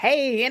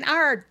Hey, in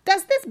our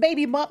Does This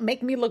Baby Bump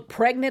Make Me Look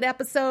Pregnant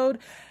episode,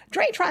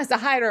 Bo tries to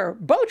hide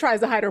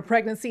her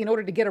pregnancy in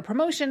order to get a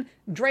promotion.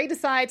 Dre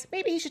decides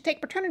maybe he should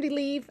take paternity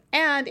leave,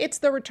 and it's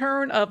the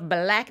return of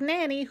Black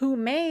Nanny, who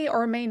may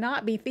or may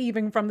not be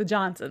thieving from the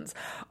Johnsons.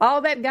 All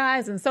that,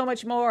 guys, and so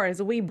much more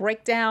as we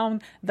break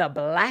down the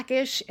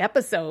Blackish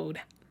episode.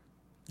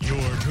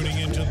 You're tuning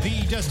into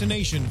the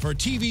destination for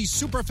TV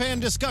superfan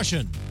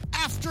discussion,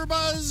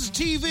 AfterBuzz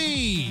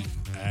TV.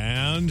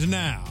 And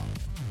now,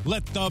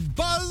 let the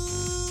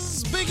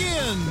buzz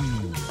begin.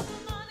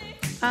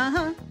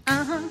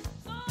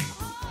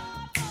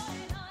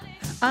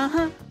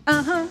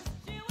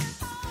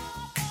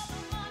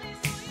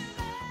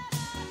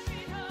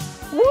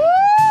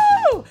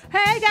 Woo!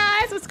 Hey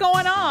guys, what's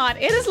going on?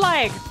 It is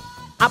like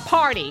a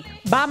party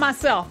by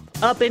myself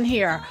up in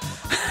here.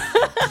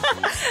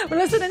 We're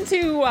listening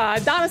to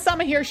Donna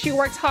Summer here. She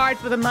works hard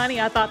for the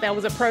money. I thought that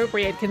was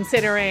appropriate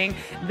considering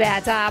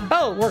that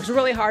Bo works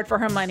really hard for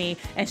her money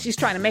and she's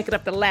trying to make it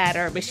up the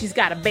ladder, but she's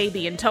got a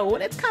baby in tow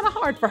and it's kind of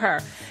hard for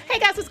her. Hey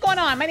guys, what's going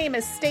on? My name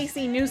is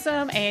Stacey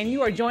Newsome and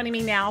you are joining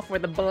me now for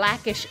the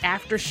Blackish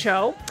After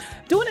Show.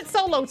 Doing it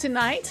solo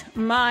tonight.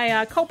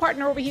 My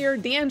co-partner over here,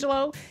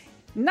 D'Angelo,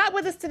 not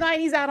with us tonight.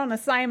 He's out on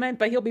assignment,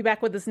 but he'll be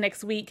back with us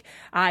next week.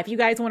 If you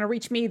guys want to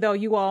reach me, though,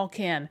 you all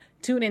can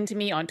tune in to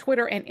me on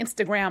Twitter and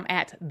Instagram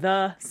at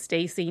the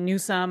Stacey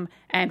Newsome.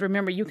 And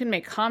remember, you can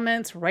make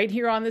comments right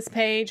here on this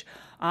page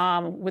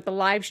with the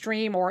live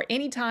stream, or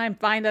anytime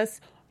find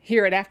us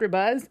here at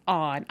AfterBuzz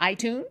on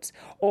iTunes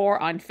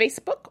or on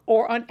Facebook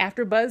or on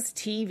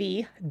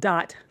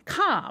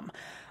AfterBuzzTV.com.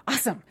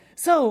 Awesome.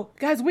 So,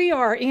 guys, we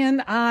are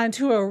in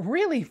to a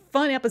really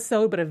fun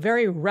episode, but a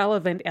very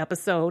relevant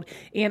episode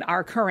in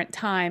our current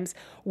times,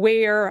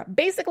 where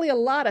basically a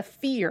lot of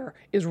fear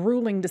is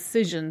ruling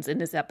decisions in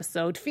this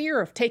episode.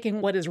 Fear of taking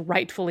what is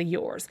rightfully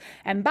yours.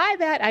 And by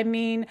that, I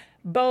mean,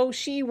 Bo,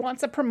 she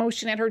wants a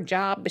promotion at her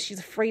job, but she's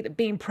afraid that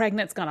being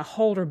pregnant is going to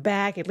hold her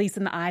back, at least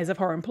in the eyes of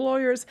her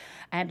employers.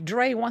 And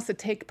Dre wants to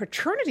take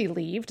paternity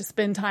leave to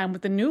spend time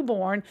with the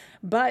newborn,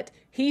 but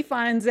he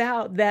finds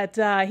out that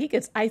he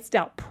gets iced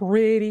out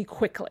pretty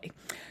quickly.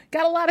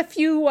 Got a lot of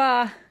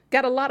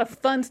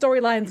fun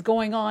storylines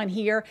going on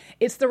here.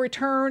 It's the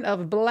return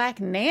of Black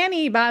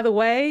Nanny, by the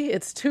way.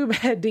 It's too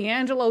bad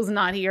D'Angelo's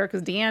not here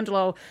because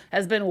D'Angelo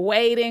has been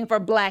waiting for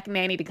Black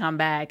Nanny to come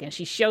back, and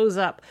she shows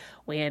up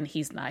when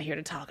he's not here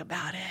to talk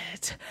about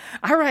it.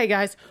 All right,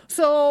 guys.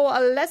 So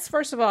let's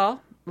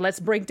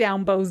break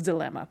down Bo's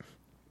dilemma.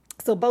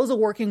 So Bo's a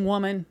working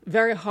woman,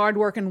 very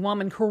hardworking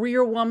woman,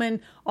 career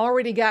woman,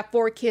 already got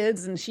 4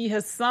 kids, and she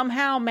has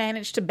somehow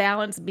managed to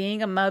balance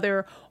being a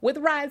mother with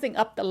rising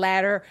up the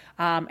ladder,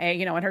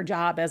 in her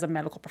job as a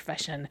medical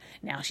profession.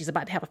 Now she's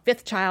about to have a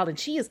 5th child, and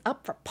she is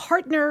up for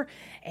partner,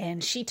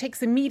 and she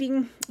takes a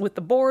meeting with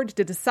the board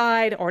to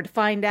decide or to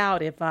find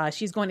out if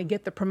she's going to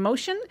get the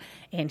promotion.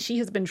 And she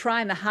has been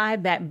trying to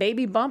hide that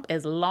baby bump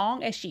as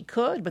long as she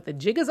could, but the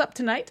jig is up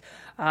tonight.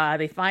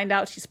 They find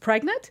out she's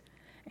pregnant,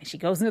 and she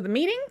goes into the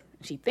meeting.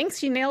 She thinks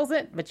she nails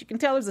it, but you can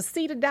tell there's a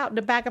seed of doubt in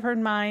the back of her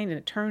mind, and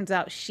it turns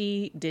out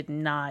she did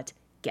not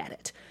get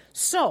it.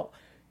 So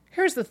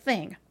here's the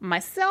thing.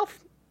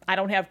 Myself, I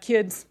don't have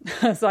kids,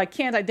 so I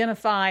can't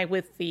identify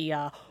with the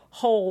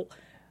whole,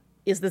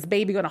 is this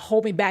baby going to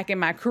hold me back in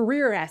my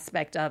career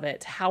aspect of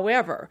it?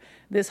 However,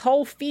 this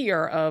whole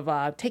fear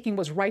of taking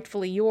what's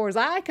rightfully yours,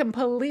 I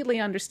completely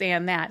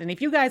understand that. And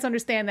if you guys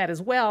understand that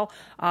as well,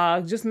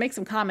 just make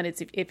some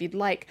comments if you'd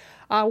like.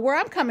 Where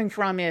I'm coming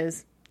from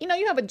is,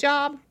 you have a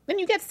job, then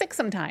you get sick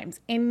sometimes,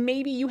 and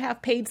maybe you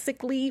have paid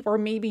sick leave, or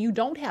maybe you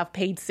don't have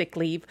paid sick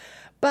leave.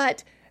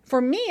 But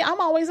for me, I'm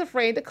always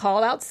afraid to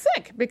call out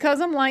sick because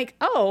I'm like,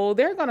 oh,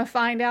 they're going to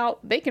find out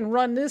they can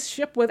run this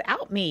ship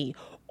without me.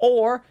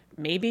 Or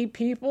maybe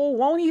people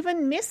won't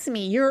even miss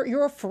me.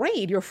 You're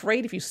afraid. You're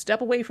afraid if you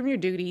step away from your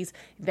duties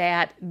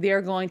that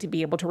they're going to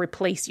be able to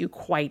replace you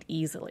quite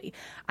easily.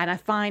 And I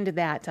find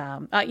that,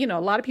 a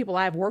lot of people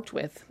I've worked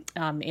with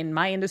in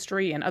my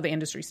industry and other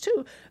industries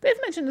too,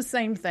 they've mentioned the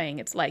same thing.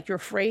 It's like you're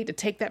afraid to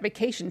take that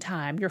vacation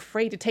time. You're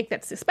afraid to take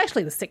that,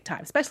 especially the sick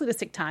time,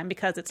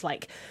 because it's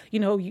like,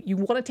 you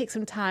want to take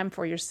some time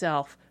for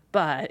yourself.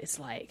 But it's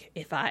like,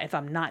 if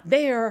I'm not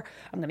there,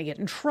 I'm going to get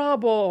in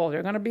trouble.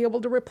 They're going to be able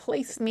to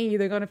replace me.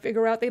 They're going to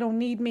figure out they don't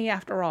need me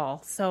after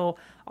all. So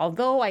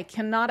although I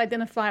cannot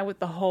identify with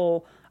the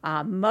whole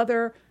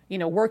mother,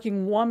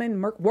 working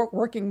woman,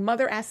 working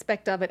mother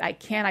aspect of it, I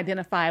can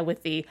identify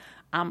with the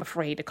I'm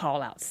afraid to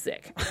call out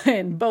sick.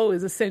 And Bo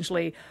is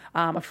essentially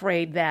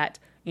afraid that,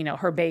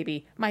 her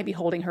baby might be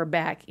holding her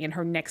back in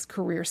her next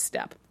career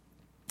step.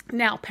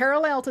 Now,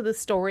 parallel to this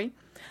story,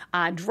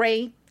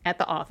 Dre at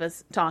the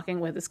office talking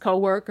with his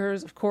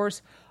coworkers. Of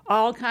course,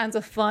 all kinds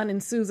of fun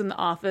ensues in the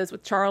office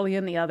with Charlie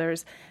and the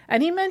others.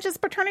 And he mentions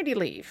paternity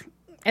leave.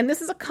 And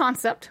this is a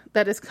concept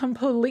that is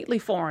completely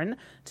foreign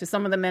to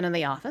some of the men in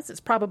the office.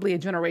 It's probably a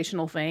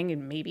generational thing,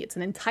 and maybe it's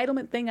an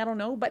entitlement thing. I don't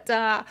know. But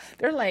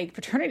they're like,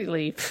 paternity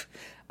leave?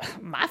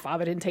 my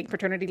father didn't take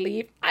paternity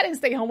leave. I didn't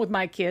stay home with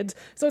my kids.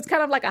 So it's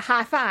kind of like a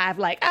high five,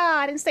 like,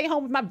 I didn't stay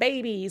home with my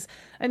babies.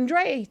 And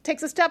Dre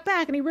takes a step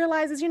back and he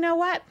realizes, you know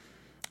what?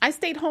 I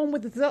stayed home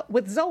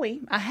with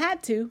Zoe. I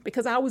had to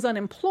because I was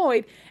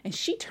unemployed and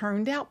she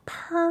turned out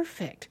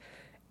perfect.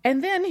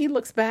 And then he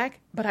looks back,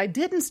 but I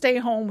didn't stay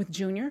home with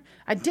Junior.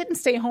 I didn't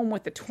stay home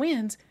with the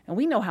twins, and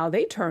we know how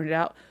they turned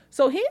out.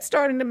 So he's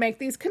starting to make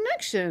these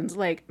connections,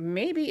 like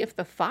maybe if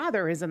the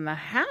father is in the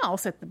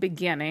house at the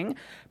beginning,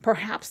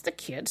 perhaps the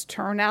kids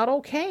turn out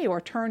okay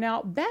or turn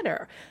out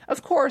better.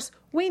 Of course,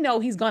 we know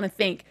he's going to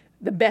think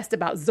the best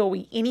about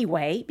Zoe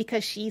anyway,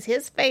 because she's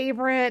his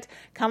favorite.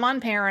 Come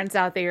on, parents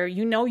out there.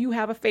 You know you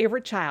have a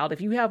favorite child.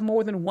 If you have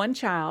more than one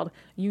child,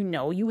 you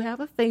know you have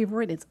a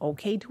favorite. It's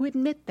okay to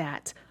admit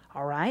that.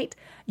 All right.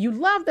 You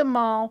love them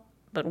all,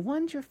 but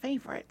one's your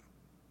favorite.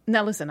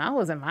 Now, listen, I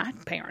wasn't my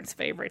parents'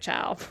 favorite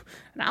child,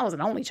 and I was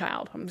an only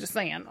child. I'm just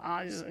saying,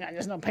 I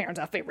just know parents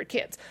have favorite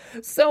kids.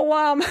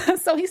 So,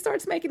 so he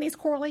starts making these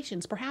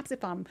correlations. Perhaps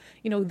if I'm,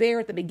 there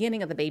at the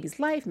beginning of the baby's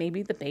life,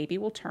 maybe the baby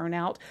will turn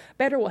out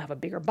better. We'll have a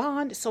bigger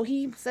bond. So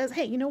he says,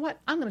 hey, you know what?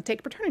 I'm going to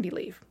take paternity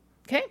leave.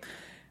 Okay.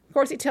 Of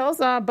course, he tells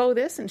Bo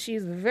this, and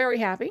she's very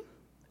happy.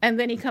 And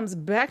then he comes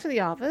back to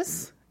the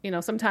office,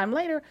 sometime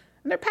later.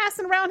 And they're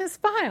passing around his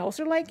files.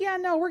 They're like, yeah,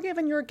 no, we're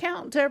giving your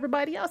account to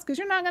everybody else because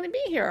you're not going to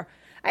be here.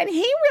 And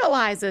he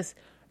realizes,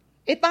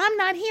 if I'm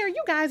not here,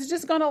 you guys are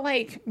just going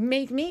to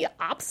make me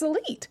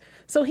obsolete.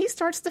 So he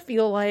starts to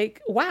feel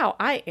like, wow,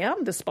 I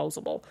am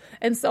disposable.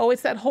 And so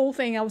it's that whole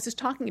thing I was just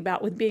talking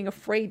about with being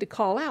afraid to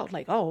call out.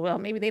 Like, oh, well,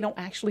 maybe they don't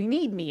actually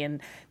need me.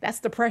 And that's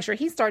the pressure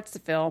he starts to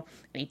feel.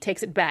 And he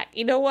takes it back.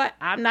 You know what?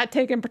 I'm not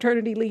taking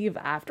paternity leave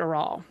after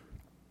all.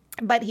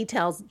 But he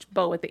tells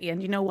Bo at the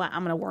end, you know what,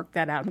 I'm going to work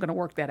that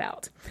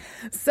out.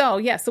 So,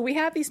 so we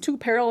have these two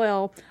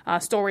parallel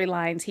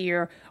storylines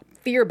here,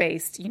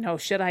 fear-based,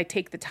 should I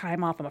take the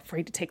time off? I'm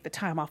afraid to take the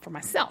time off for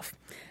myself.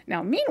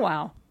 Now,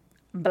 meanwhile,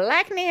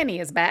 Black Nanny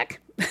is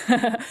back.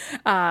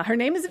 Her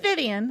name is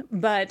Vivian,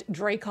 but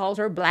Dre calls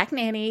her Black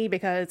Nanny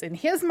because in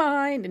his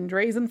mind, in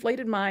Dre's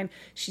inflated mind,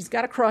 she's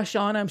got a crush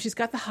on him. She's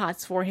got the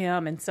hots for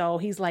him. And so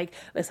he's like,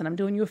 listen, I'm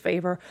doing you a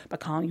favor by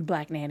calling you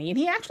Black Nanny. And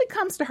he actually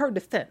comes to her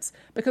defense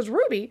because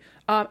Ruby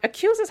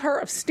accuses her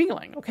of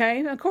stealing. Okay.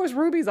 And of course,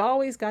 Ruby's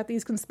always got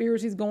these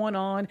conspiracies going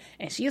on.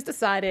 And she has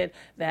decided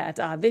that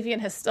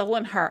Vivian has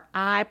stolen her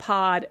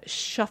iPod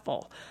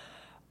Shuffle.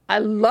 I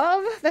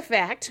love the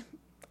fact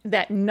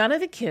that none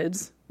of the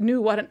kids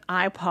knew what an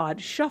iPod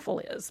Shuffle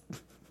is.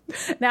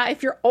 Now,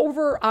 if you're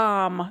over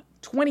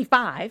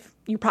 25,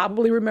 you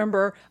probably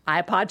remember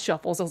iPod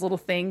Shuffles, those little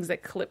things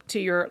that clip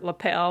to your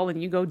lapel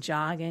and you go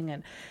jogging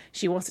and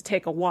she wants to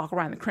take a walk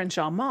around the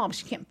Crenshaw Mall, but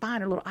she can't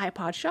find her little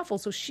iPod Shuffle.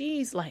 So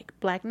she's like,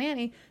 Black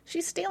Nanny,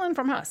 she's stealing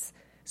from us.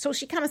 So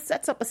she kind of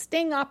sets up a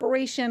sting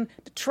operation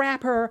to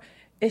trap her.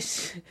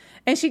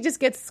 And she just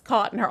gets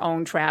caught in her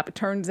own trap. It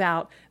turns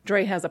out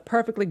Dre has a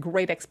perfectly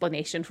great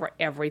explanation for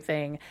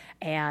everything.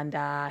 And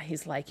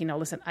he's like,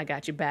 listen, I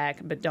got you back,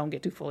 but don't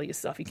get too full of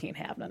yourself. You can't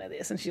have none of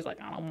this. And she's like,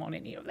 I don't want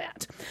any of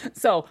that.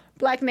 So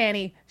Black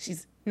Nanny,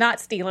 she's not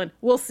stealing.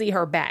 We'll see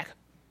her back.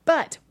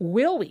 But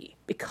will we?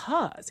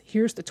 Because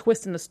here's the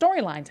twist in the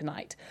storyline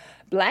tonight.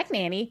 Black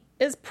Nanny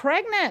is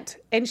pregnant,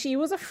 and she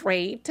was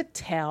afraid to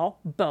tell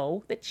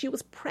Bo that she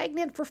was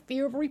pregnant for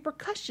fear of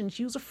repercussions.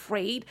 She was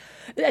afraid,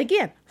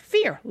 again,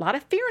 fear, a lot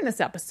of fear in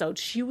this episode.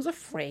 She was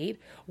afraid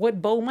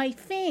what Bo might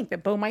think,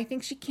 that Bo might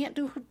think she can't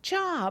do her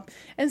job.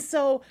 And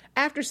so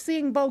after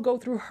seeing Bo go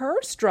through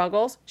her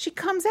struggles, she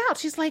comes out.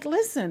 She's like,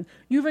 listen,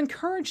 you've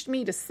encouraged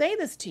me to say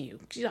this to you.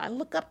 I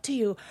look up to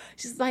you.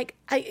 She's like,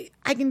 I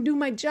can do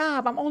my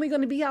job. I'm only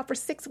going to be out for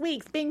 6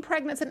 weeks. Being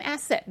pregnant's an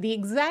asset. The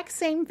exact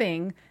same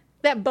thing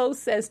that Bo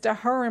says to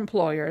her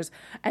employers.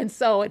 And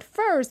so at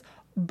first,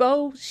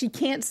 Bo, she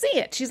can't see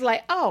it. She's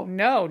like, oh,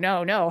 no.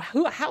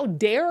 How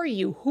dare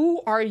you?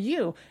 Who are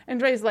you? And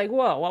Dre's like,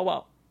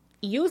 whoa.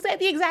 You said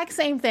the exact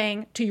same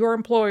thing to your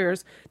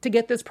employers to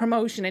get this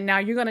promotion, and now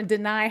you're going to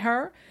deny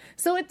her?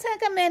 So it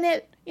took a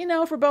minute,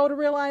 for Bo to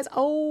realize,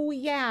 oh,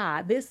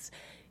 yeah, this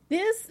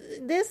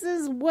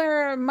is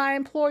where my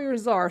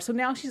employers are. So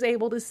now she's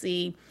able to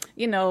see,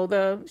 she's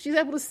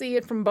able to see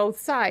it from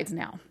both sides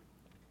now.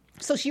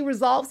 So she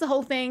resolves the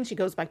whole thing. She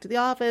goes back to the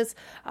office.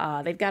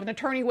 They've got an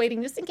attorney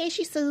waiting just in case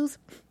she sues.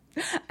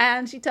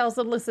 And she tells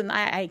them, listen,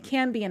 I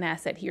can be an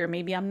asset here.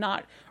 Maybe I'm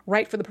not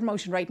right for the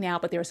promotion right now,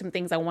 but there are some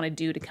things I want to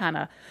do to kind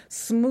of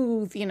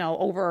smooth,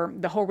 over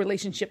the whole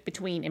relationship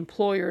between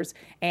employers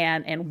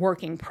and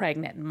working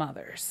pregnant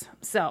mothers.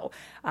 So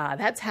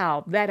that's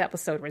how that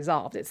episode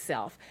resolved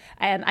itself.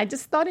 And I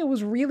just thought it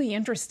was really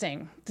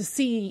interesting to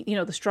see,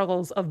 the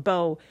struggles of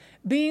Bo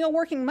being a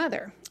working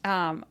mother.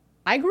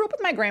 I grew up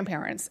with my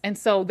grandparents, and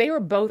so they were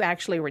both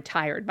actually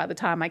retired by the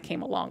time I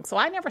came along. So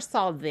I never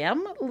saw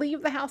them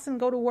leave the house and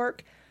go to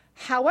work.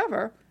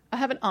 However, I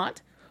have an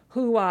aunt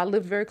who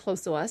lived very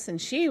close to us,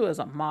 and she was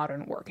a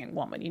modern working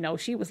woman.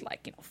 She was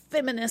like,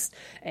 feminist,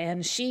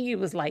 and she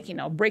was like,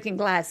 breaking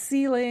glass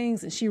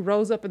ceilings, and she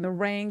rose up in the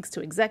ranks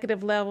to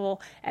executive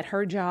level at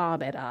her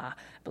job at, I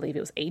believe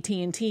it was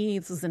AT&T.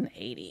 This was in the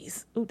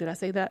 80s. Ooh, did I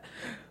say that?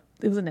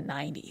 It was in the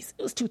 90s.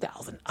 It was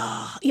 2000.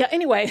 Yeah,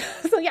 anyway.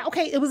 So, yeah,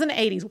 okay, it was in the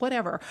 80s,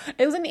 whatever.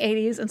 It was in the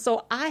 80s. And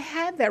so I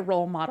had that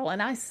role model,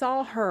 and I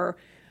saw her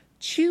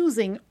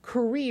choosing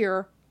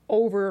career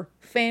over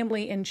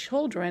family and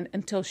children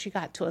until she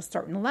got to a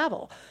certain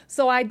level.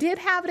 So I did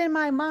have it in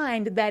my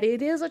mind that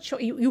it is a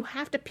choice. You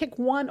have to pick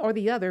one or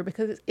the other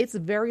because it's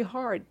very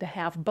hard to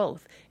have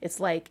both.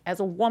 It's like, as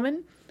a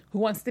woman who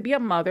wants to be a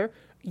mother,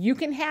 you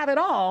can have it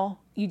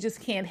all. You just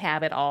can't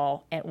have it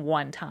all at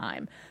one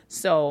time.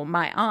 So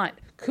my aunt,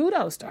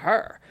 kudos to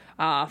her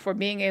for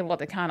being able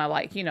to kind of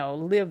like,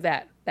 live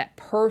that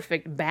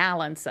perfect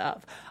balance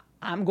of,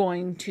 I'm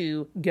going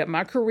to get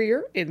my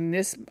career in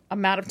this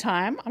amount of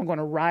time. I'm going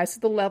to rise to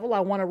the level I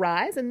want to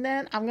rise, and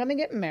then I'm going to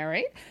get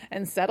married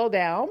and settle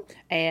down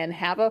and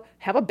have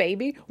a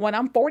baby when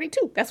I'm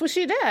 42. That's what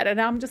she did.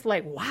 And I'm just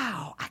like,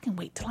 wow, I can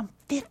wait till I'm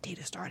 50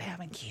 to start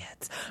having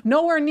kids.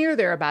 Nowhere near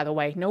there, by the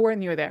way, nowhere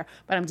near there.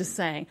 But I'm just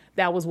saying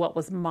that was what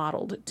was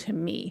modeled to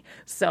me.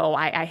 So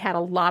I had a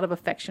lot of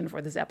affection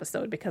for this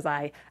episode because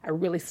I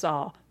really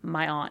saw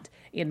my aunt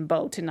in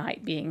Bo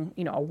tonight being,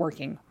 a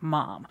working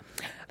mom.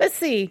 Let's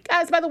see.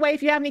 Guys, by the way,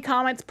 if you have any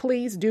comments,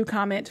 please do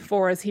comment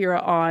for us here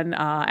on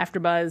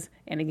AfterBuzz.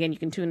 And again, you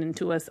can tune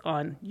into us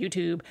on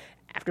YouTube,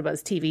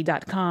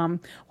 AfterBuzzTV.com.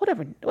 What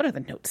other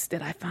notes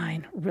did I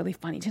find really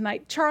funny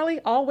tonight?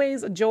 Charlie,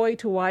 always a joy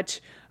to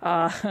watch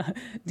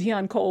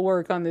Deon Cole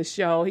work on this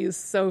show. He is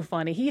so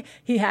funny.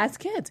 He has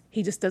kids.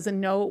 He just doesn't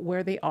know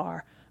where they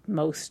are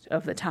most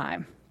of the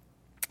time.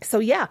 So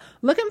yeah,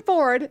 looking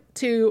forward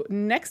to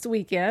next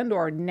weekend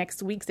or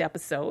next week's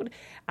episode.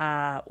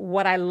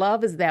 What I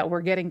love is that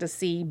we're getting to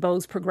see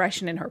Bo's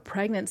progression in her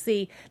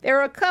pregnancy. There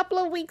were a couple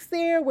of weeks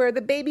there where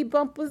the baby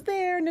bump was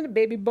there, and then the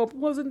baby bump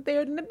wasn't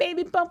there, and the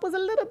baby bump was a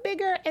little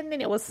bigger, and then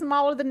it was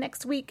smaller the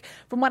next week.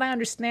 From what I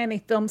understand, they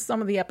filmed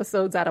some of the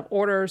episodes out of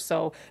order,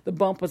 so the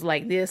bump was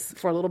like this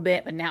for a little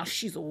bit, but now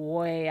she's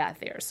way out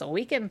there. So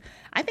I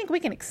think we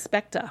can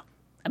expect a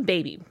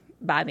baby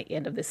by the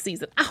end of this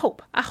season. I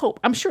hope.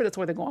 I'm sure that's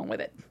where they're going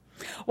with it.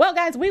 Well,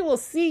 guys, we will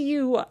see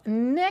you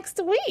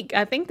next week.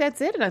 I think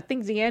that's it. And I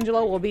think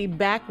D'Angelo will be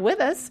back with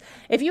us.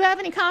 If you have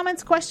any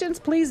comments, questions,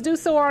 please do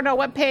so on our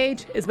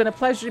webpage. It's been a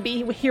pleasure to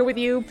be here with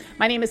you.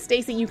 My name is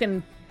Stacey. You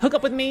can hook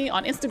up with me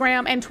on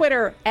Instagram and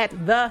Twitter at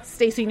the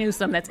Stacey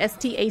Newsome. That's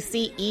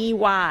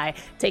STACEY.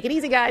 Take it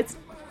easy, guys.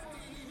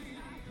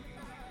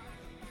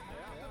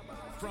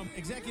 From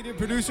executive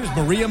producers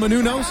Maria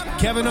Menounos,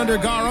 Kevin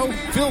Undergaro,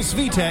 Phil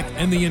Svitek,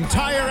 and the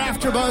entire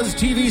AfterBuzz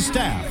TV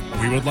staff,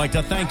 we would like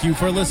to thank you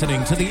for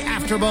listening to the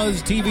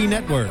AfterBuzz TV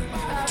network.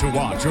 To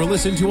watch or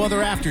listen to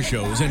other after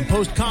shows and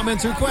post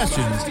comments or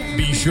questions,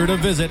 be sure to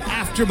visit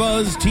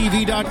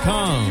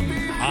AfterBuzzTV.com.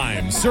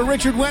 I'm Sir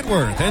Richard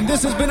Wentworth, and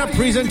this has been a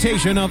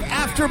presentation of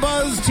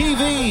AfterBuzz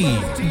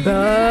TV.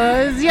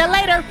 Buzz you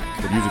later.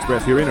 The views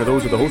expressed herein are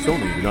those of the hosts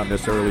only and do not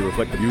necessarily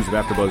reflect the views of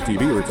AfterBuzz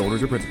TV or its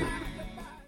owners or principals.